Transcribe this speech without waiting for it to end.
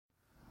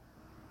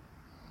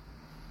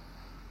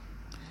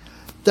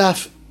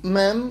Daf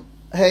Mem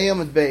Hey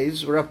Amud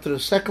Beis. We're up to the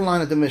second line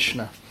of the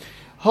Mishnah.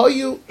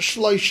 Hayu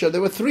Shloisha. There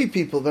were three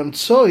people. Them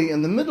Tzoi,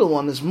 and the middle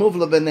one is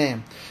Muvla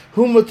Benem.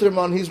 Hu mutter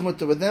man, he's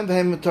mutter with them.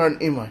 V'hem mutar and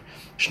Imai.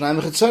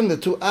 Shnaim Mechitzan. The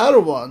two outer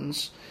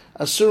ones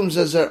assumes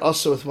as they're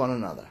also with one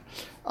another.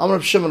 Amar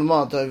B'Shimon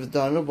Ma David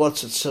Daimah.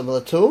 What's it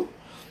similar to?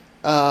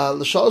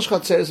 L'shalosh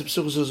chatzeres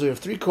psuchos uzu. You have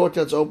three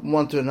courtyards open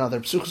one to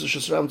another. Psuchos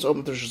u'shusarabim is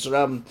open to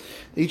shusarabim.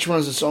 Each one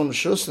has its own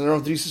shus, and they're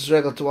all drisis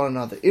regal to one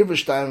another.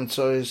 Ivrish time and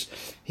so is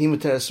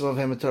himuteres of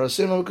himuteres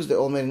because they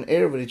all made an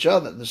air with each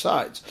other. The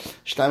sides.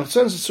 Shtaim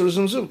chatzeres is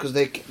suruzum zu because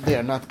they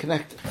are not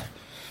connected.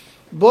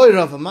 Boy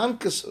Rav,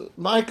 Maikas of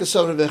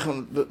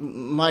Rebechem,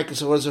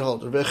 Maikas of what does it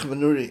hold? Rebechem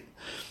Benuri.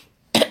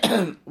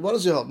 What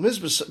does it hold?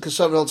 Mizbah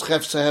Kasav holds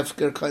Chefza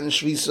Hefker kind of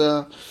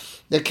Shvisa.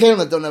 They came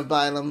that don't have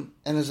Bailam,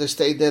 and as they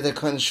stayed there, they're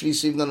kind of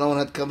shvisi, even though no one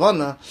had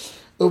Kavana.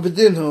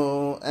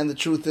 Ubedinhu, and the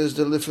truth is,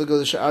 the Lifligo,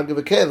 they should argue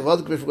by Kalev.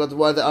 What we forgot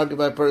why they argue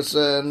by a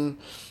person?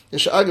 They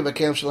should argue by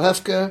Kem Shal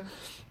Hefka.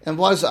 And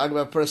why is they argue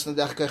by a person?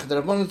 The Kech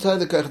Derabon,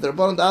 the Kech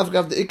Derabon, the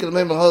Afgav, the Ikel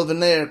Mem Hol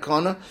Veneer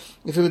Kana.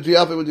 If it would be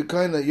up, it would be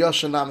kind of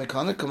Yoshanami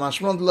Kana.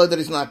 Kamashmon, the Lord that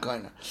is not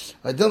kind of.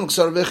 I don't look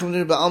sorry,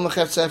 Bechem, but Alma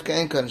Chef Hefka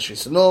ain't kind of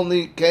shvisi. No,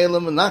 only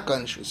Kalem and not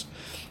kind of shvisi.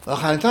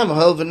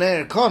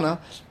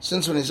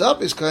 Since when he's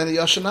up, he's kind of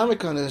Yashanami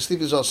kind of.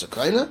 Steve is also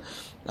kind of.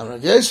 And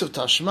Rav Yosef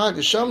Tashma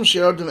Gesham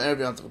Sheordim Erev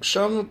Yantav.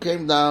 Gesham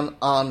came down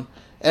on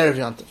Erev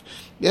Yantav.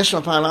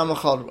 Yeshma Param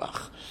Achal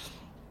Ruach.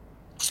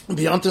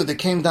 B'Yantav they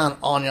came down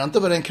on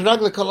Yantav, but in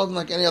Kiragla Kalodin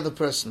like any other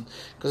person,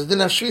 because they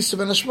didn't have Shvisa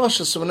ben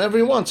Hashmosha, so whenever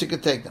he wants, he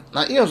could take them.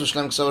 Now, Iyaz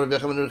Shlem Ksav Rabbi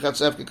Yecham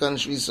Nurchatz Efke kind of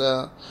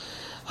Shvisa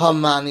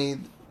Hamani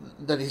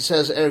that he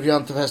says Erev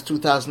Yantav has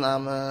 2,000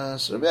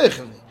 amas. Rabbi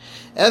Yecham.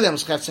 Eliam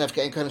Schefz Hefke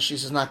ain't kind of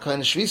Shvisa, not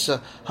kind of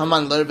Shvisa.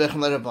 Haman Ler Bechem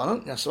Ler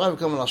Rabbanon. Yes, so I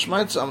become an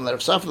Ashmaitz, I'm Ler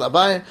Safel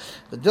Abaye.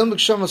 But Dil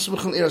B'Ksham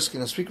Asmuchel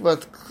Iraskin. I speak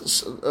about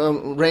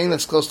rain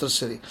that's close to the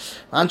city.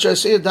 Ancha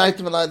Yisir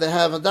Daitim Elai, they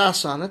have a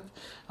das on it.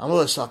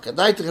 Amul Esaka.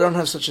 Daitim, they don't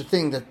have such a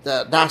thing that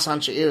das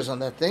Ancha ears on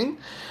that thing.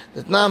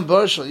 That Nam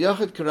Bor Shal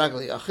Yochid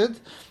Kiragli Yochid.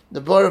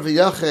 The Bor of a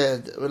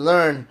Yochid, we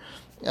learn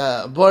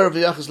Bor of a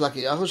Yochid is like a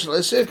Yochid. Shal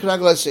Yisir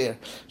Kiragli Yisir.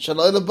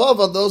 Shal Oil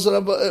Baval, those are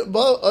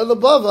Oil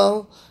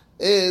Baval.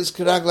 Is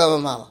Kiragla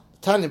Vamala.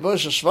 Tanya Bor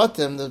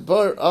Shvatim, the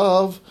Bor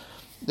of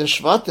the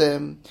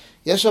Shvatim,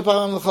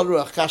 Yeshapam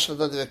Charuach, Kasha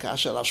Dadi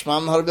Kasha,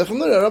 Lashmam Harbechem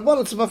Nur,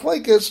 Rabban, it's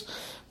Machlaikis,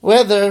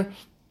 whether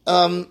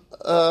that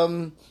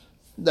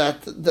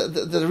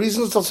the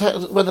reasons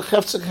whether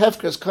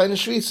Hefker is kind of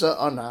Shvisa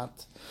or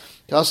not.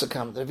 He also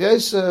comes. Rav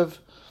Yosef,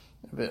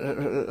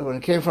 when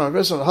it came from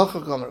Rabbi Rav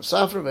Hachakam, Rav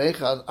Safra,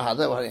 Veicha,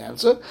 Hada, what he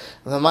answered,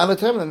 and the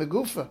Malatem, and the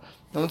Gufa.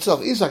 Now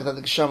itself, Isaac that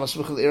the Gesham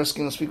Asmuchel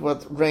Iraskin speak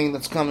about rain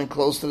that's coming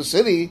close to the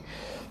city.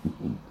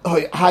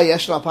 Why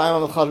Lechal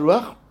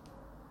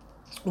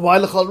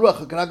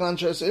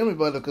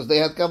Ruach? Because they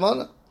had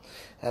Kavanah.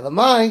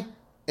 Elamai,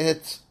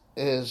 it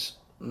is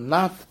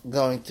not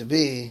going to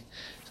be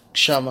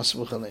Gesham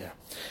Asmuchel Ir.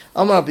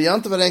 Amar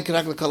B'Yantav Arein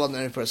Kirak L'Kol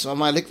Ordinary Person.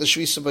 Amar Lik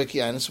L'Shvisa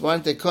B'Kiyanis. Why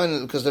didn't they coin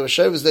it? Because they were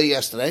Shavas there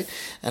yesterday,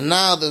 and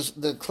now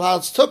the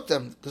clouds took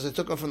them because they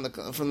took them from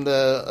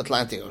the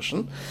Atlantic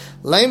Ocean.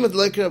 Leimed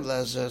like Reb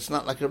Lezer. It's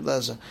not like Reb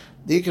Lezer.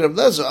 The Reb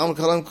Lezer Amar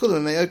Kalam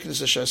Kulam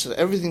Me'Yokinis Asher said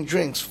everything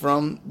drinks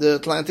from the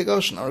Atlantic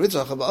Ocean.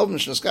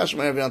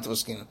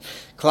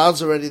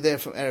 Clouds already there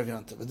from Erev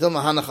Yantav.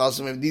 Dilma Hanach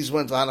maybe these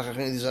went to Hanach,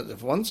 these are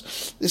different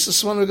ones. This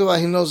is one guy.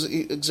 He knows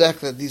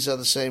exactly that these are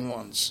the same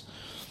ones.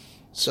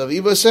 So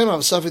Ibo Sem have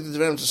Safik the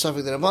Devarim to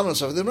Safik the Rabbanon,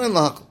 Safik the Devarim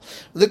lahakol.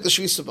 Lik the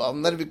Shvisa Bab,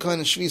 let it be kind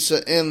of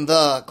Shvisa in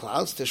the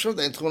clouds. Tishur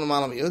the Entchum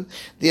Malam Yud.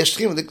 The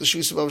Yeshtchim Lik the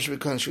Shvisa Bab should be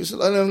kind of Shvisa.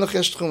 Lo Nem Lach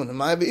Yeshtchum. And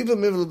my even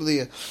Mivl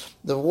B'Liyah,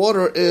 the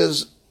water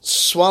is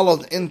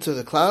swallowed into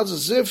the clouds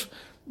as if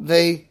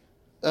they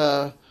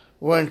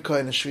weren't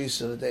kind of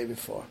Shvisa the day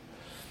before.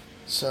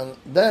 So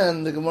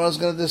then the Gemara is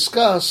going to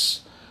discuss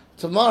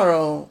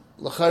tomorrow.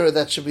 L'chayra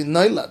that should be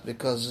noilat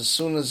because as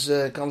soon as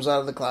it comes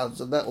out of the clouds,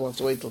 that we'll have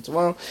to wait till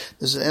tomorrow.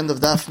 This is the end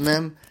of Daf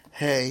Mem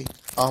Hey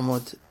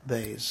Amud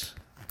Beis.